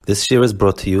This year is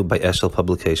brought to you by Eshel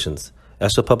Publications.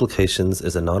 Eshel Publications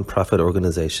is a non-profit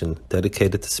organization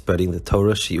dedicated to spreading the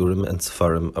Torah, Shiurim, and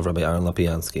Sefarim of Rabbi Aaron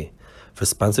Lapiansky. For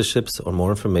sponsorships or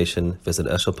more information, visit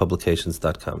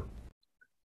eshelpublications.com.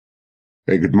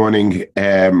 Hey, good morning.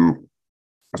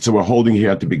 So we're holding here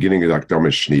at the beginning of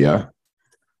Hakdamah Shniya,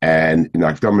 and in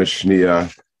Hakdamah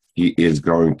Shniya, he is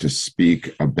going to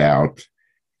speak about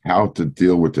how to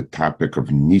deal with the topic of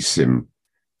Nisim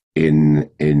in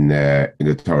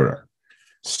the Torah.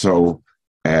 So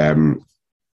there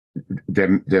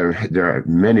are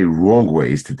many wrong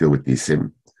ways to deal with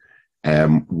Nisim.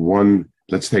 One,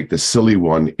 let's take the silly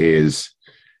one, is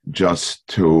just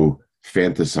to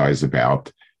fantasize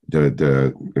about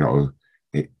the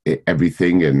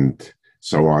everything and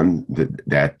so on.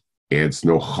 That adds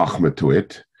no chachma to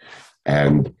it.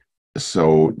 And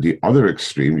so the other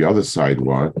extreme, the other side,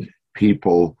 was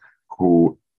people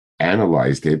who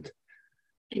analyzed it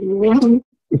through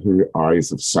the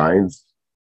eyes of science,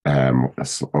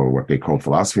 or what they called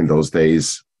philosophy in those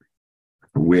days,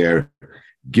 where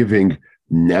giving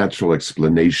natural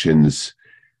explanations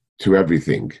to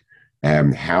everything.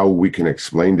 How we can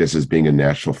explain this as being a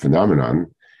natural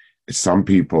phenomenon. Some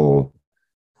people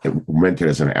meant it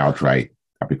as an outright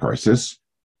apicorsis.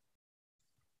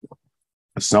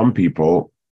 Some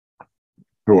people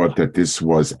thought that this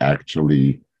was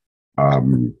actually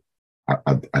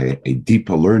a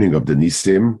deeper learning of the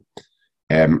Nisim,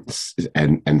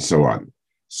 and so on.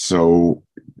 So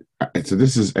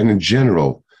this is, and in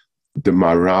general, the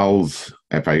morals,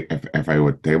 if I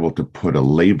were able to put a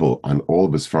label on all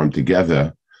of us from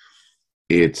together,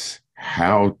 it's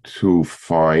how to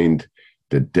find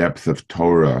the depth of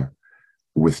Torah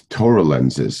with Torah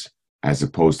lenses as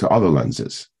opposed to other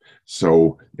lenses.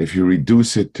 So if you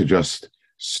reduce it to just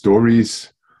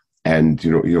stories, and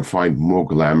you'll find more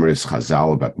glamorous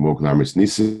Chazal about more glamorous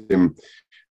Nisim,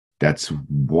 that's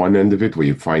one end of it, where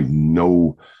you're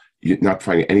not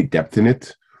finding any depth in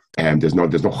it, and there's no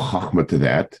chachma to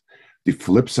that. The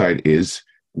flip side is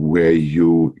where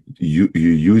you're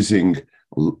using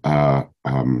a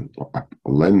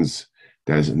lens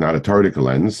that is not a Torah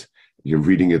lens. You're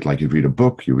reading it like you read a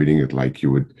book. You're reading it like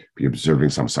you would be observing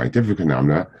some scientific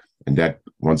phenomena, and that,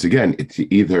 once again, it's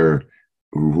either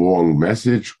wrong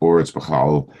message or it's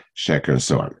b'chal sheker and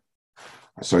so on.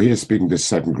 So he is speaking to the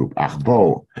second group.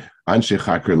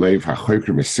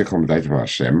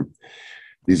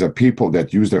 These are people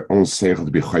that use their own seichel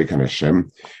to be choik on Hashem.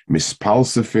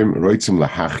 Mispalsefim roitzim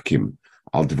lahachkim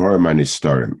al dvarim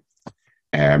anistorim.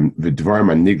 V'dvarim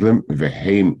aniglim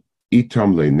v'heim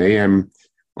itom leineim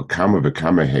v'kama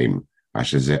v'kama heim.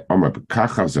 Asher ze omar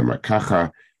b'kacha ze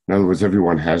markacha. In other words,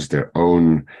 everyone has their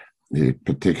own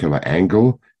particular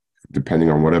angle, depending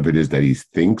on whatever it is that he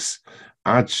thinks.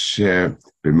 As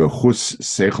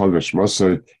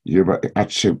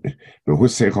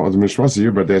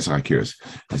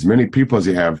many people as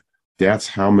you have, that's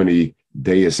how many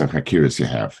dayas and hakiras you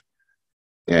have.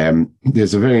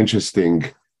 There's a very interesting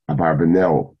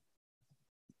Abarbanel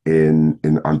on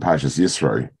Parshas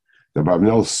Yisro. The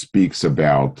Abarbanel speaks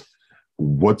about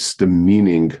what's the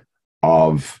meaning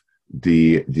of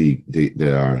the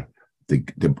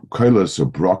koilos or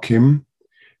brokim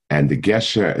and the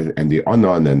gesher and the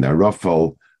onan and the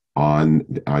rafal on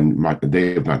the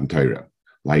day of Matan Torah.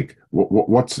 Like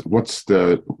what's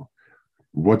the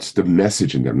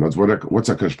message in them? What's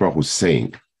HaKadosh Baruch Hu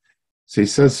saying? So he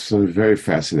says something very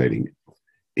fascinating.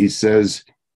 He says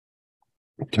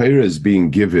Torah is being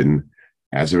given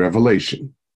as a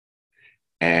revelation,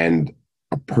 and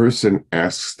a person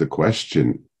asks the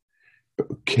question,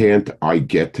 can't I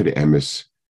get to the emes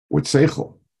with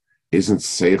seichel? Isn't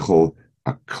seichel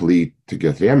a kli to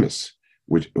get the emes?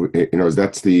 Which,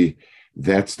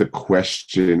 that's the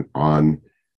question on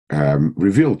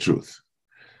revealed truth.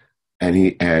 And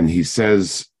he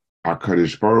says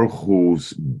HaKadosh Baruch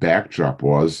Hu's backdrop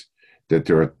was that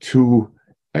there are two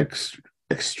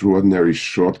extraordinary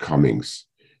shortcomings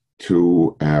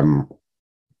to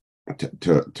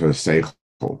seichel.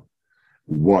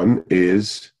 One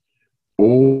is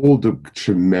all the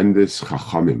tremendous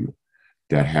chachamim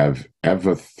that have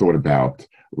ever thought about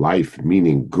life,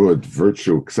 meaning, good,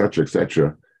 virtue,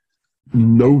 etc.,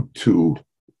 no two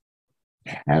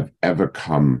have ever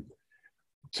come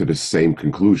to the same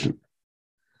conclusion.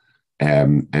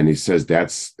 And he says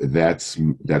that's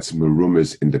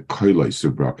merumas in the kolos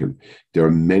subrakim. There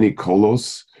are many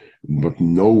kolos, but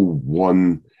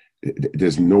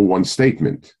there's no one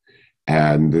statement.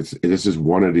 And this is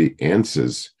one of the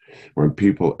answers when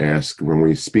people ask, when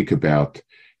we speak about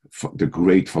the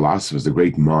great philosophers, the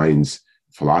great minds,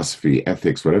 philosophy,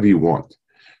 ethics, whatever you want.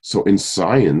 So in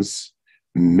science,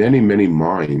 many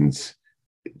minds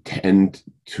tend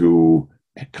to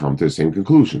come to the same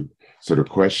conclusion. So the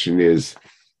question is,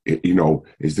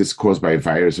 is this caused by a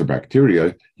virus or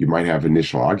bacteria? You might have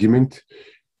initial argument,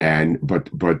 but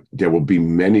there will be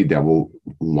many that will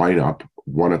line up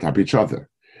one on top of each other.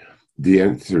 The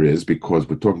answer is because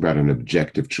we're talking about an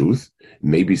objective truth,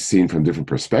 maybe seen from different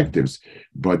perspectives,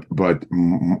 but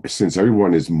since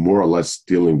everyone is more or less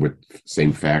dealing with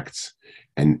same facts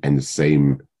and the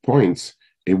same points,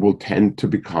 it will tend to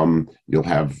become, you'll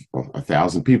have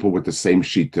 1,000 people with the same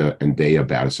shita and day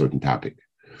about a certain topic.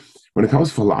 When it comes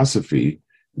to philosophy,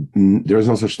 there is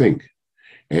no such thing.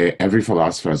 Every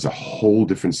philosopher has a whole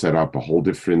different setup, a whole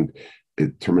different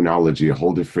terminology, a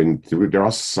whole different, there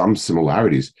are some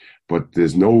similarities, but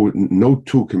there's no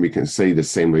two can say the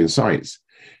same way in science.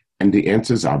 And the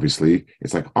answer is obviously,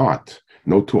 it's like art.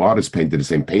 No two artists painted the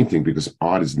same painting because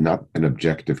art is not an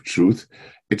objective truth.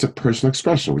 It's a personal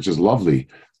expression, which is lovely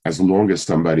as long as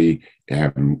somebody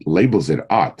labels it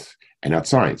art and not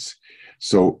science.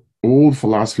 So all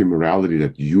philosophy and morality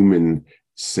that human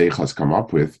seichel has come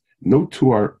up with, no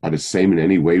two are the same in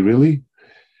any way, really.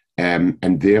 And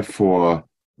therefore,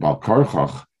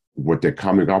 Balkarchach, what they're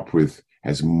coming up with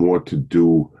has more to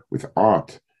do with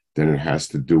art than it has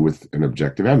to do with an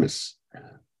objective emes.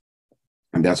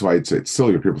 And that's why it's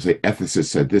silly when people say ethicists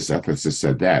said this, ethicists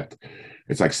said that.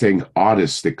 It's like saying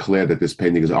artists declare that this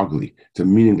painting is ugly. It's a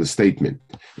meaningless statement.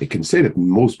 It can say that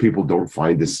most people don't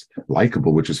find this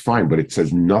likable, which is fine, but it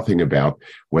says nothing about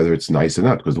whether it's nice or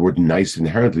not, because the word nice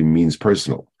inherently means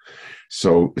personal.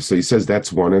 So he says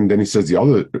that's one, and then he says the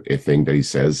other thing that he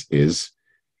says is,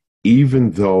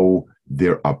 even though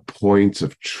there are points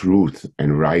of truth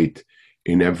and right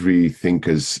in every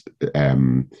thinker's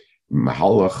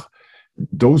mahalach,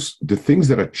 the things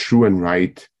that are true and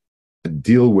right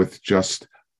deal with just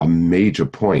a major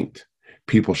point.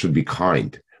 People should be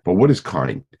kind. But what is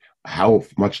kind? How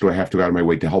much do I have to go out of my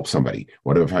way to help somebody?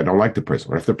 What if I don't like the person?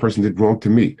 What if the person did wrong to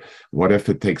me? What if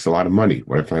it takes a lot of money?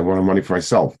 What if I want money for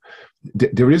myself?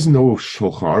 There is no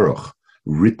Shulchan Aruch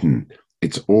written.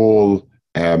 It's all,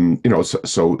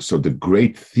 so the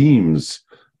great themes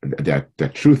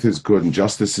that truth is good and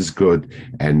justice is good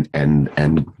and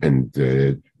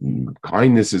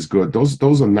kindness is good.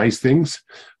 Those are nice things,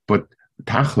 but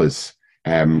tachlis,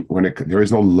 there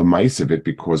is no lemais of it,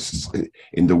 because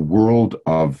in the world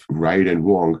of right and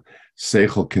wrong,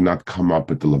 seichel cannot come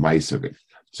up with the lemais of it.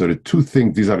 So the two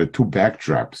things, these are the two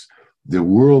backdrops. The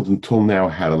world until now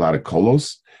had a lot of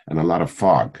kolos and a lot of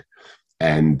fog,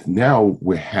 and now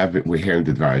we're hearing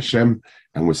the Dvar Hashem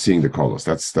and we're seeing the kolos.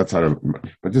 That's how.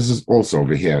 But this is also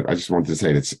over here. I just wanted to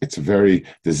say it's a very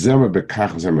the zema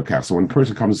bekach zema bekach. So when a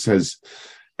person comes and says,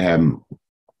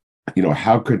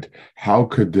 how could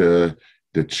the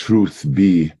truth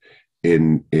be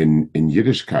in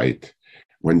Yiddishkeit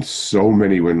when so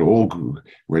many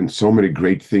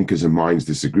great thinkers and minds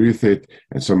disagree with it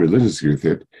and so many religions disagree with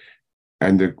it?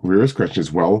 And the reverse question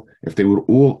is, well, if they would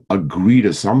all agree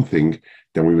to something,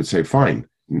 then we would say, fine,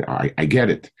 I get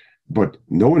it. But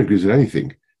no one agrees with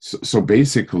anything. So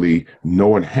basically, no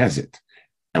one has it.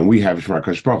 And we have it from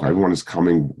HaKadosh Baruch Hu. Everyone is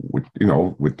coming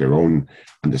with their own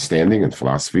understanding and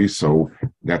philosophy. So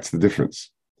that's the difference.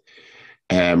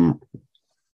 If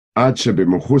a person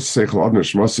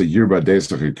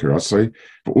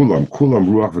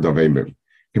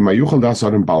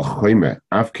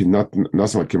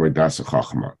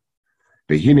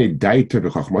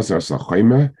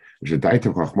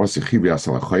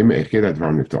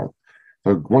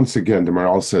So once again, the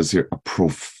Maral says here a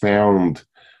profound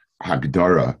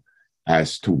Hakdamah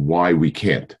as to why we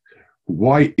can't.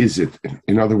 Why is it?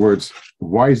 In other words,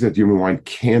 why is that human mind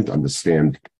can't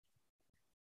understand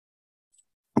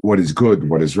what is good,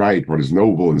 what is right, what is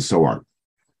noble, and so on?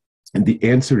 And the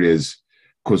answer is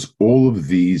because all of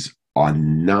these are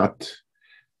not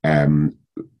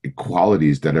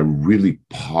qualities that are really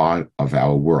part of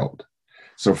our world.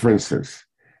 So, for instance,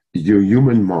 your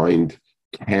human mind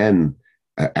can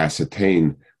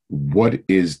ascertain what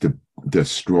is the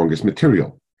strongest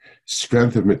material.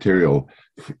 Strength of material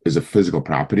is a physical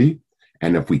property,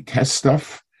 and if we test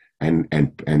stuff and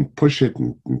push it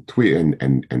and tweak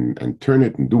and turn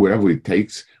it and do whatever it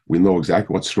takes, we know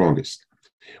exactly what's strongest.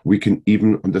 We can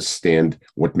even understand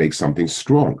what makes something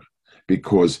strong,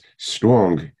 because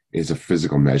strong is a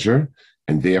physical measure,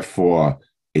 and therefore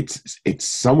it's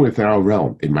somewhere within our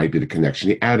realm. It might be the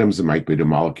connection of the atoms, it might be the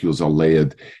molecules are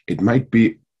layered, it might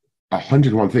be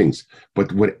 101 things,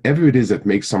 but whatever it is that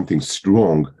makes something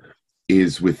strong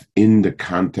is within the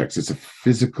context. It's a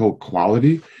physical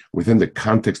quality within the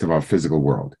context of our physical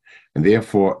world, and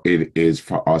therefore it is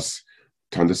for us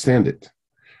to understand it.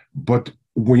 But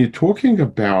when you're talking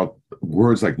about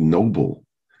words like noble,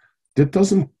 that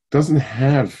doesn't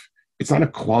have, it's not a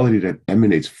quality that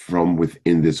emanates from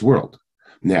within this world.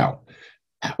 Now,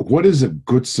 what is a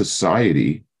good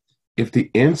society? If the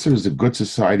answer is a good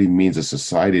society means a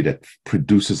society that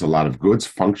produces a lot of goods,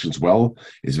 functions well,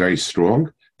 is very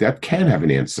strong, that can have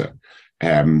an answer.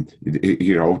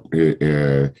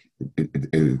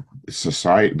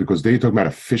 Society, because they're talking about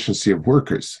efficiency of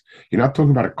workers. You're not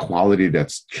talking about a quality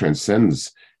that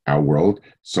transcends our world.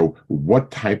 So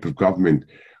what type of government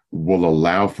will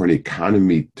allow for an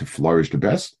economy to flourish the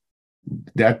best?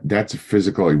 That's a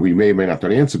physical, we may or may not know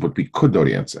the answer, but we could know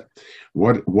the answer.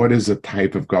 What is a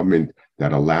type of government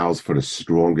that allows for the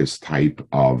strongest type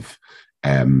of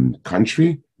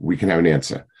country? We can have an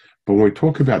answer. But when we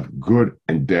talk about good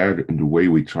and bad in the way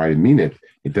we try to mean it,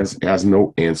 it has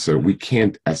no answer. We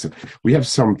can't, we have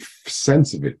some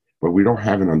sense of it, but we don't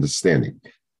have an understanding.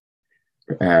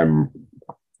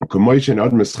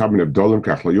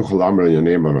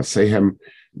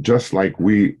 Just like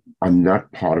we are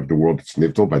not part of the world that's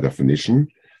niftal by definition,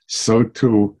 so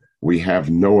too we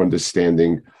have no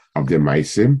understanding of the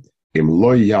maisim. Im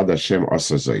lo yad Hashem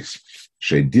asa zeis,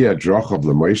 she'dia drochav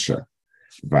leMoshe,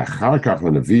 v'achar kach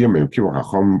leNeviim im kivu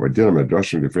chacham v'dilim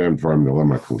adoshim v'freim dvarim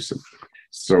nelam akusim.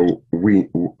 So we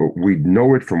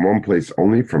know it from one place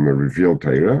only, from a revealed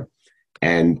Torah,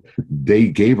 and they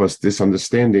gave us this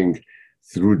understanding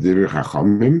through Divrei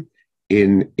Chachamim.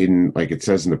 In like it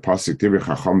says in the pasuk, Divrei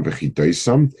Chacham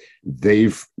v'chidoisam,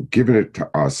 they've given it to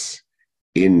us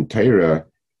in Torah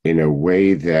in a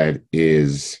way that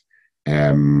is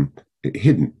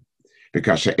hidden.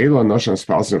 Because she'elo noshan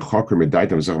spalsin choker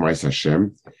medaitam zechmais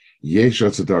Hashem, yesh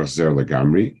otzador zer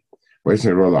legamri,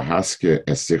 v'yisne ro lahaske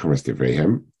es sichum es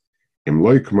divreihem, im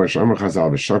loy k'mo sh'amar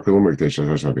chazal v'shokol umer k'dei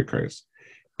shalosh ha'bikayos.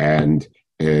 And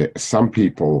some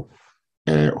people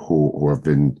who have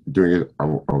been doing it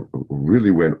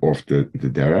really went off the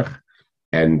derech,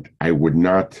 and I would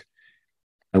not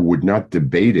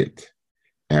debate it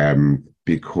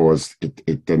because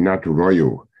it did not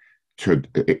royu.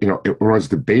 Whereas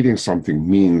debating something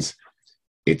means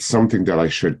it's something that I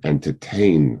should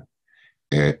entertain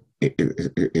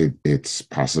its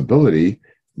possibility,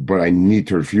 but I need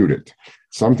to refute it.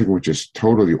 Something which is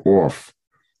totally off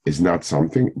is not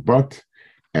something, but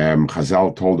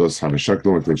Chazal told us,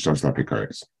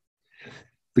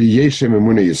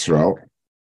 Yisrael,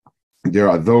 there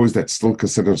are those that still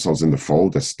consider themselves in the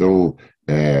fold, that still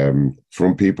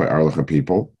from people, Arlecha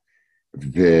people.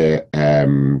 They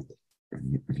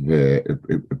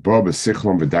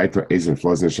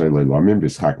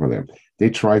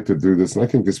try to do this, and I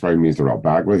think this probably means the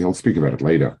Ralbag, but he'll speak about it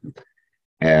later.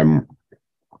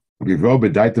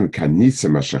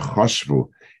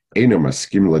 They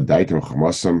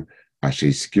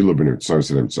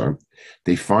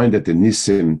find that the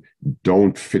nisim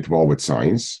don't fit well with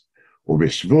science. So they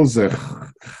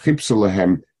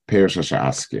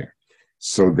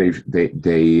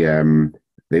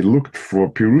looked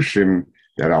for pirushim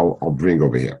that I'll bring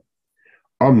over here.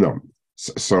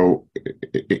 So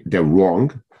they're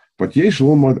wrong, but yesh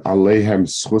lomod aleihem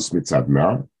schus mitzad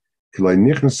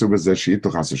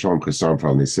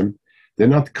they're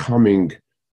not coming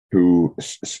to,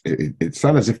 it's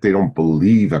not as if they don't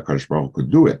believe that HaKadosh Baruch Hu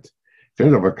could do it. So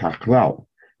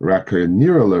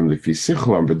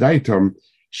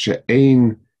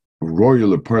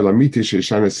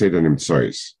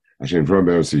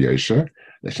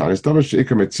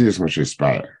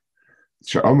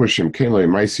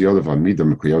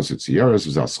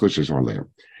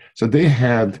they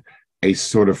had a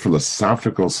sort of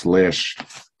philosophical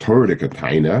 / Torah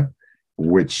kataina,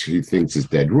 which he thinks is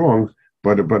dead wrong,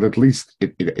 but at least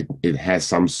it has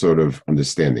some sort of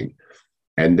understanding.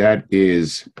 And that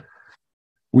is,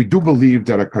 we do believe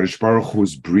that HaKadosh Baruch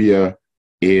Hu's Bria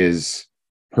is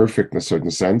perfect in a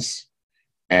certain sense,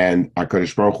 and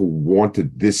HaKadosh Baruch Hu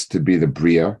wanted this to be the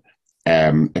Bria.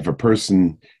 If a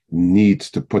person needs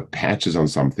to put patches on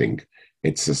something,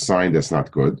 it's a sign that's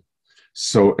not good.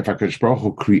 So if HaKadosh Baruch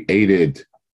Hu created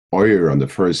oil on the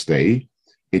first day,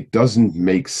 it doesn't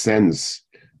make sense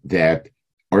that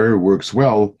oil works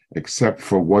well except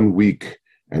for 1 week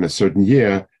and a certain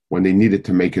year when they needed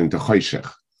to make it into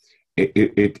choshech. The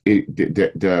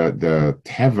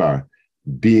teva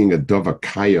being a dova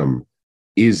kayam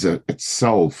is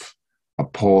itself a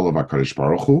pole of HaKadosh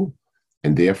Baruch Hu,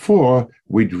 and therefore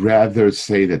we'd rather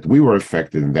say that we were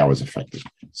affected and that was affected.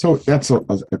 So that's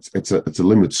it's a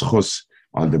limit schus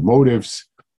on the motives,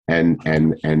 and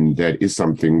that is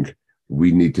something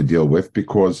we need to deal with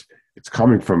because it's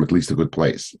coming from at least a good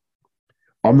place.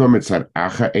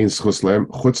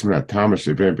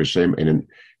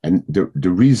 And the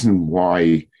reason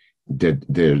why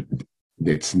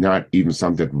it's not even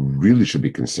something that really should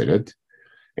be considered,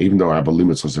 even though I have a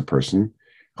limit as a person,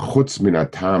 it's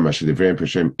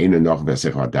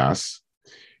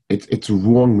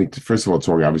wrong. First of all, it's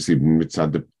wrong, obviously,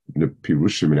 mitzad the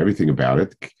pirushim and everything about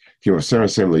it.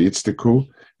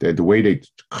 The way they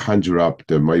conjure up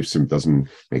the moifsim doesn't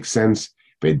make sense.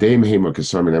 And the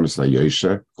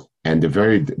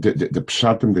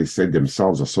pshatim they said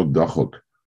themselves are so dachuk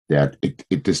that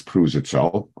it disproves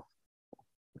itself.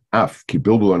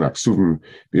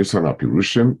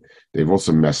 They've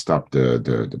also messed up the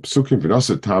psukim.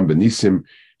 V'nasa tam benisim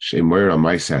she'moira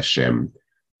ma'is Hashem.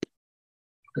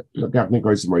 Look at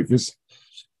Nicholas Moifis.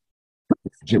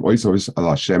 Shem oisos al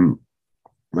Hashem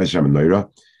ma'is Noira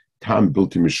tam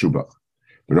bilti meshubach.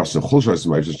 V'nasa chulshas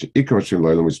Moifis she'ikar Hashem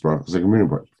loylam misparach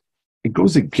zagaminimbar. It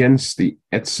goes against the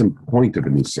etzem point of a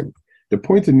nisim. The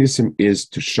point of nisim is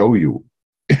to show you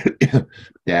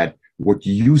that what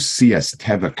you see as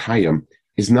teva kayim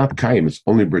is not kayim; it's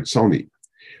only britzoni.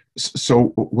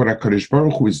 So what HaKadosh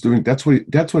Baruch Hu is doing, that's what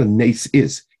a nace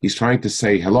is. He's trying to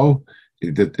say, hello,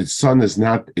 the sun is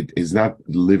not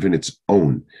living its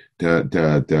own.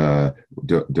 The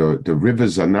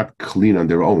rivers are not clean on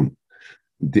their own.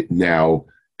 Now,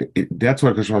 that's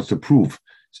what HaKadosh wants to prove.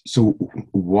 So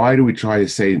why do we try to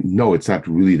say, no, it's not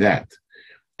really that?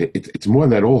 It's more than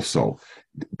that also.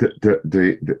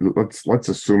 Let's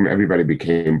assume everybody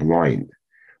became blind.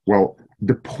 Well,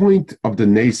 the point of the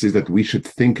nace is that we should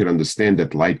think and understand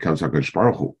that light comes from HaKadosh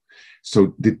Baruch Hu.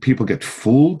 So did people get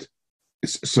fooled?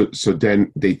 So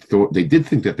then they did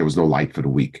think that there was no light for the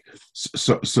week.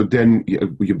 So then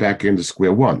you're back into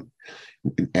square one.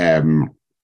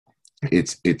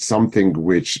 It's something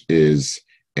which is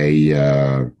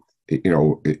it's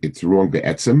wrong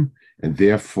be'etzem, and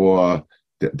therefore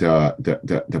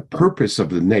the purpose of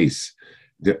the nace,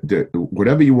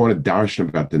 whatever you want to darshan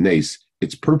about the nace,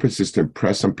 its purpose is to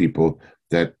impress on people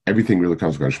that everything really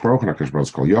comes from HaKadosh Baruch Hu, and HaKadosh Baruch Hu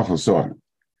is called Yoch, and so on.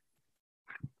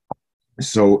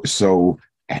 So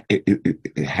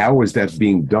how is that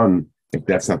being done if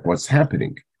that's not what's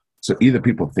happening? So either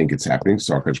people think it's happening,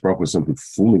 so HaKadosh Baruch Hu is simply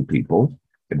fooling people,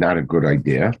 and not a good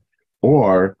idea,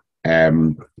 or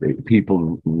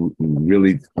people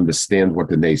really understand what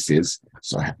the nace is.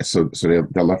 So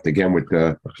they're left again with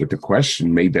the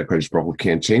question: maybe HaKadosh Baruch Hu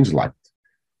can't change light.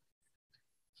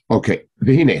 Okay, so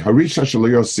the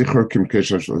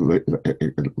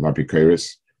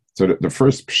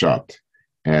first pshat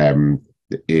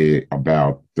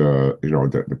about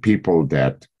the people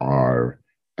that are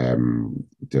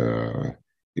the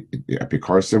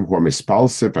epikarsim who are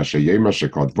mispalsiv asher yema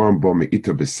shekadvam bo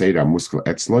meita b'seira muskel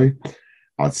etzloi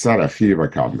atzar achiv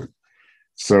hakadmah.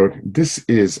 So this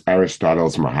is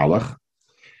Aristotle's mahalach.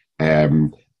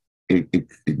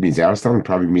 It means Aristotle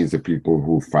probably means the people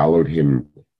who followed him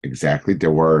exactly.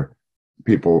 There were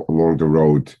people along the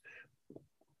road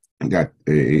that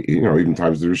even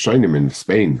times the Rishonim in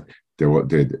Spain. There were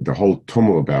the whole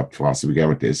tumult about philosophy began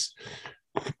with this,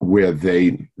 where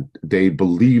they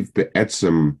believe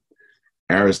be'etzem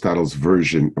Aristotle's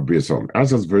version of Brias Olam.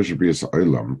 Aristotle's version of Brias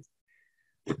Olam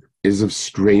is a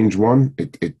strange one.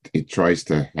 It tries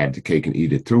to have the cake and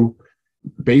eat it too.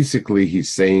 Basically,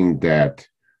 he's saying that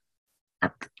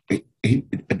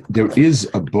there is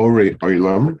a Borei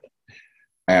Olam,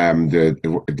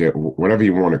 whatever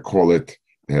you want to call it,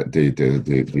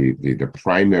 the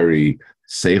primary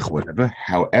seich, whatever.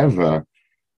 However,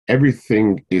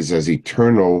 everything is as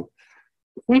eternal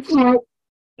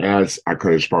as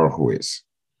HaKadosh Baruch Hu is.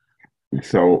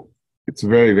 So it's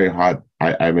very, very hard.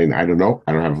 I mean, I don't know.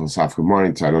 I don't have a philosophical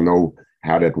mind, so I don't know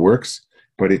how that works.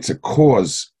 But it's a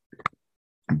cause.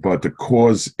 But the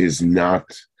cause is not.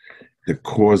 The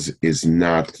cause is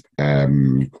not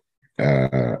the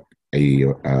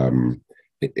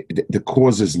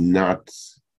cause is not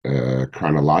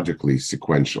chronologically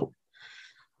sequential.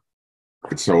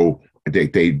 So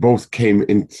they both came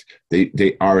in.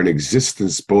 They are in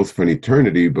existence both for an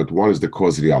eternity, but one is the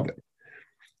cause of the other.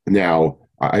 Now,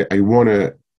 I want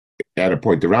to add a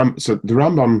point. The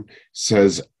Rambam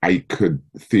says I could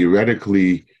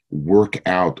theoretically work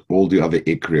out all the other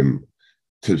ikrim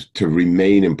to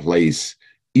remain in place,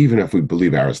 even if we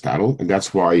believe Aristotle, and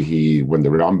that's why when the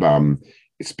Rambam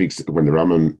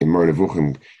in Moreh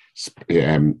Nevuchim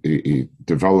he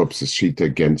develops a shita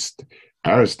against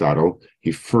Aristotle,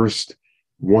 he first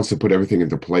wants to put everything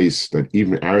into place that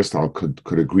even Aristotle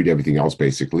could agree to everything else,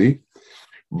 basically.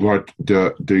 But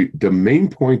the main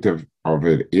point of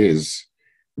it is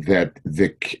that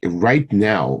right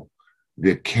now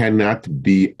there cannot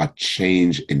be a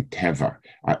change in teva.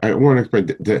 I want to explain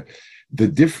the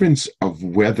difference of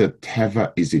whether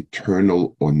Teva is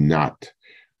eternal or not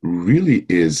really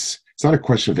is, it's not a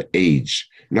question of age.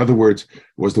 In other words,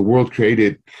 was the world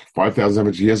created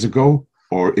 5,000 years ago,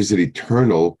 or is it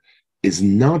eternal? Is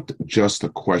not just a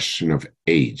question of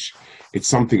age. It's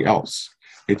something else.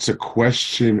 It's a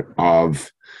question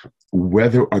of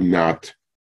whether or not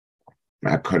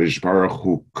HaKadosh Baruch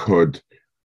Hu could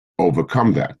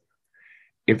overcome that.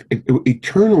 If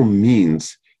eternal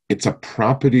means it's a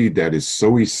property that is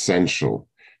so essential,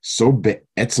 so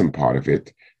be'etzem part of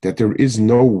it, that there is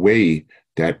no way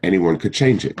that anyone could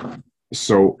change it.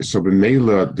 So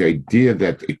b'meila, the idea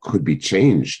that it could be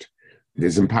changed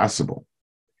is impossible.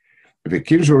 If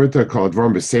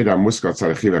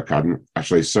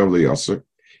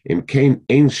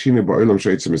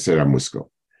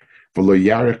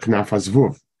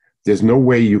there's no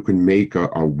way you can make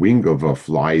a wing of a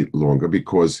fly longer,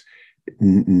 because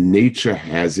nature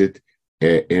has it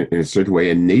in a certain way,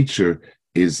 and nature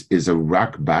is a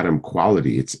rock bottom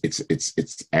quality.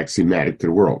 It's axiomatic to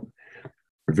the world.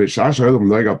 So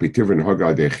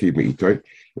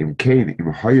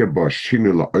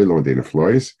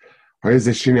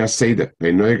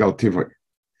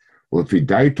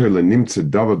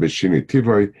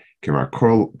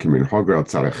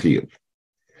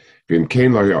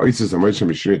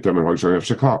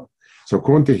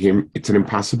according to him, it's an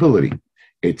impossibility.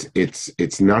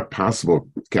 It's not possible.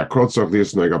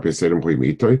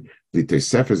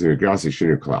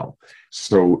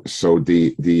 So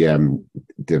the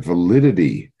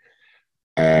validity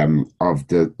of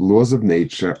the laws of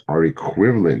nature are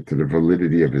equivalent to the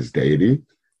validity of his deity,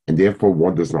 and therefore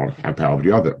one does not have power of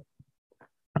the other.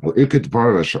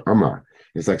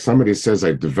 It's like somebody says,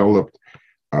 I've developed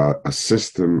a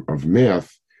system of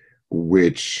math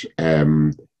which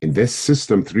in this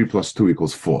system 3 + 2 =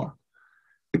 4.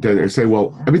 Then they say,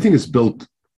 well, everything is built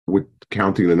with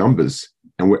counting the numbers,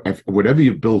 and whatever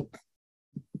you built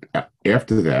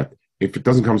after that, if it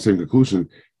doesn't come to the same conclusion,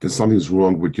 then something's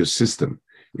wrong with your system.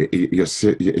 The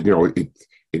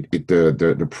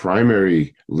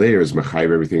primary layer is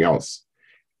mechayiv everything else.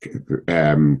 So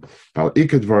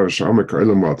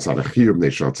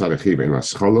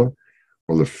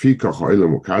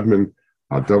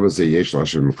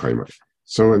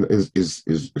is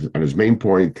his main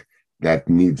point that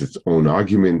needs its own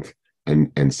argument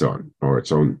and so on, or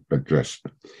its own address.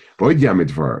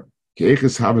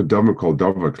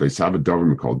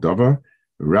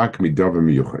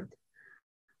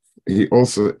 He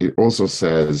also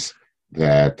says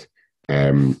that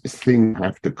things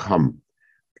have to come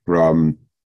from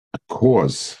a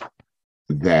cause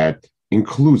that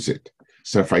includes it.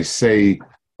 So if I say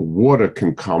water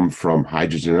can come from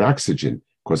hydrogen and oxygen,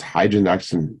 because hydrogen and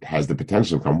oxygen has the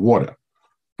potential to become water,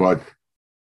 but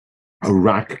a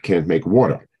rock can't make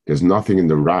water. There's nothing in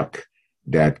the rock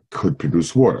that could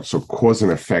produce water. So cause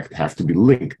and effect have to be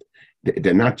linked.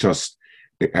 They're not just,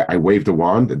 I waved a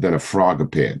wand and then a frog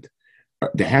appeared.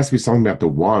 There has to be something about the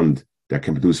wand that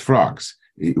can produce frogs.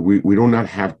 We do not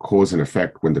have cause and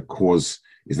effect when the cause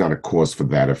is not a cause for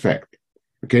that effect.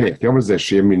 Okay,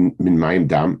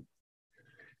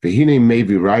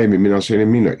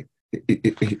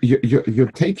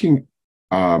 you're taking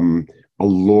a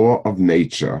law of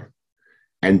nature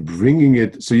and bringing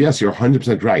it. So yes, you're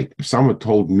 100% right. If someone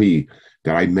told me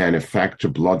that I manufacture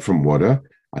blood from water,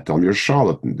 I tell them you're a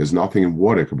charlatan. There's nothing in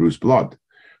water that can produce blood.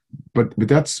 But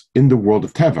that's in the world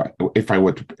of Teva. If I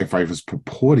was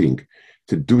purporting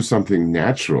to do something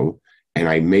natural and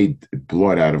I made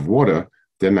blood out of water,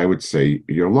 then I would say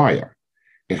you're a liar.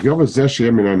 But here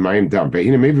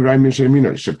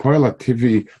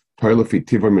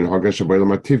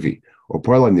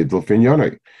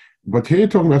you're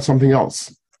talking about something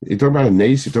else. You're talking about a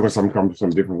nace, you're talking about something from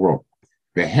some different world.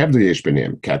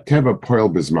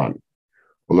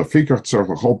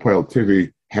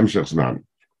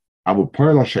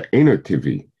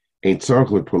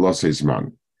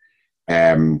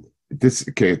 This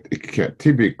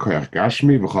tibi koyach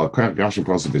gashmi v'chal koyach gashmi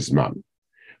plus bisman.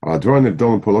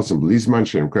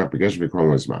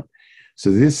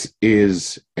 So this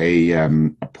is a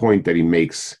point that he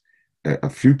makes a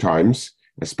few times,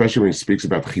 especially when he speaks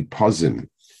about chipazin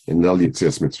in Leil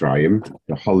Yetzias Mitzrayim,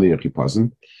 the holy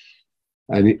chipazin,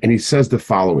 and he says the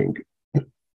following.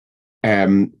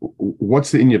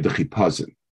 What's the inyan of the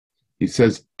chipazin? He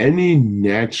says any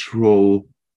natural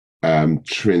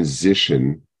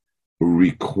transition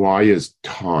requires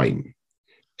time.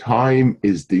 Time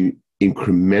is the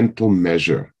incremental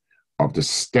measure of the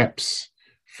steps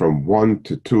from 1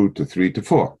 to 2 to 3 to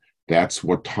 4. That's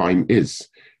what time is.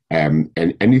 And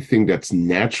anything that's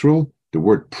natural, the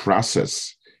word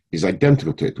process is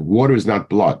identical to it. Water is not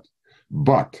blood.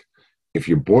 But if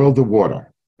you boil the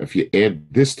water, if you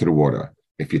add this to the water,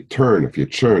 if you turn, if you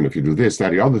churn, if you do this,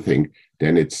 that, the other thing,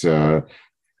 then it's, I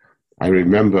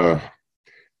remember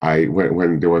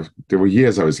when there were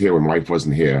years I was here when my wife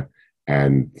wasn't here,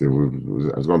 and I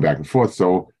was going back and forth,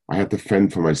 so I had to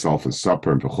fend for myself in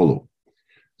supper and pechulu.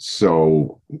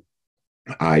 So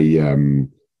I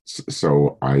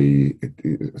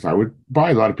would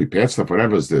buy a lot of prepared stuff,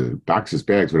 whatever is the boxes,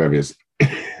 bags, whatever it is,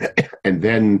 and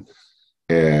then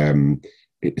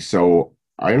so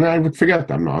I would forget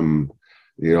them.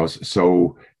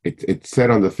 So it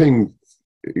said on the thing,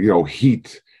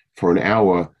 heat for an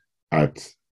hour at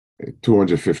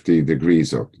 250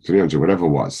 degrees or 300, whatever it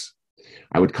was.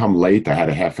 I would come late. I had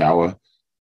a half hour.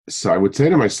 So I would say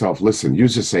to myself, listen,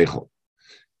 use your seichel.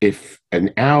 If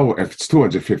it's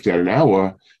 250 at an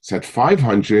hour, it's at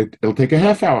 500, it'll take a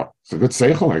half hour. It's a good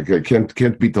seichel. I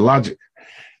can't beat the logic.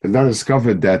 And then I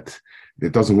discovered that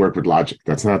it doesn't work with logic.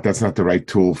 That's not the right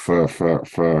tool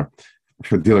for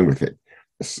dealing with it.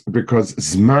 Because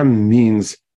Zman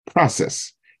means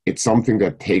process. It's something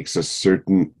that takes a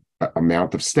certain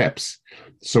amount of steps.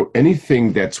 So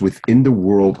anything that's within the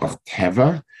world of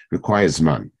Teva requires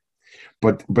Zman.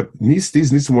 But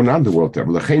these more not the world Teva.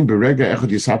 L'chein berega echad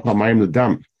yisap ha'mayim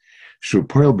l'dam shu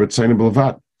poel b'tzayin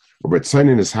b'levad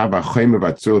u'b'tzayin is hava chayim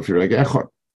v'atzul v'rega echad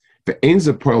ve'ein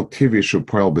ze poel tivi shu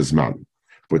poel b'zman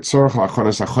v'tzorach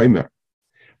l'achonas ha'chaymer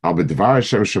al b'dvar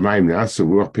Hashem shemayim na'asu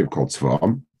ruach piv kol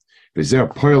tzva'am v'zeh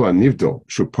poel ha'nivdol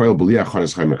shu poel b'li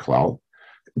achonas chaymer klal.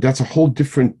 That's a whole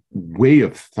different way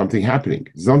of something happening.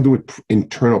 It's not do it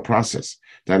internal process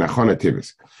than achana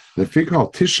tivis. The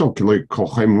fikal tishal kiloi kol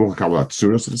chayim ruach kabbalat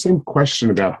surah. So the same question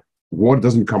about water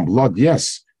doesn't become blood.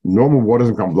 Yes, normal water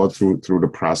doesn't become blood through the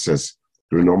process,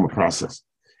 through the normal process.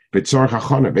 V'tzorach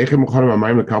achana ve'echem uchanim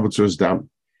amayim lekabbalat surah's dam.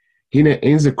 Hine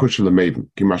ein ze kushel lemeivim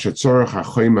ki mashet tzorach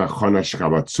achayim achana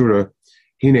shekabbalat surah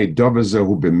hine dovaze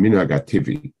hu b'minhag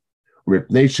hativi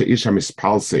u'mipnei she'ish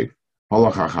hamispalsev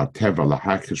Holach ha'teva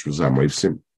lahakish v'zeh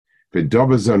moivsim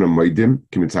v'dovaze moidim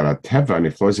ki mitzad ha'teva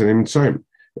niflois anim mitzoyim.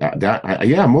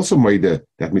 I'm also made that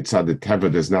mitzad the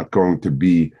teva there's not going to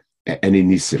be any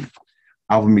nisim.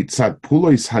 Av mitzad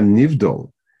pulois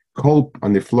hanivdol kol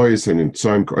aniflois and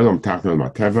intzoim ko'elam tachnel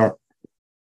mateva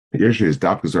usually is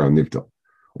dafkazar hanivdol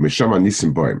umeshama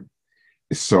nisim boim.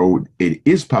 So it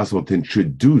is possible to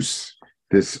introduce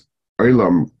this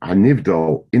olam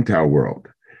hanivdol into our world.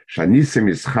 Shanisim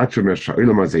is chacham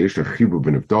sha'olam hazeh yesh lechibu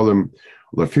b'nivdolim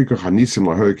lefikach hanisim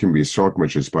lahoikim b'yisrok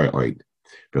which is by oid.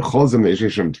 B'chol zem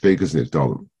ne'eshem tvegas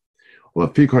nivdolim.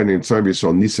 Ulafikoy nimtzoi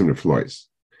b'yisrael nisim neflois.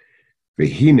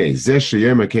 V'hine zeh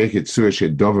sheyem hakech yitzua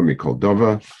shedova mikol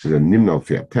dova shedem nimna al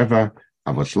pi teva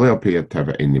aval shlei al pi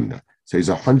teva ein nimna. So he's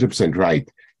 100% right.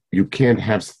 You can't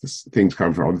have things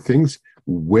come from other things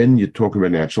when you're talking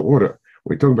about natural order.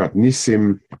 When you're talking about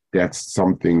nisim, that's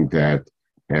something that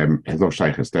has no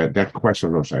shaykhs. That question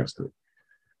has no shaykhs to it.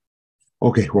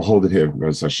 Okay, we'll hold it here.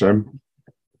 Hashem.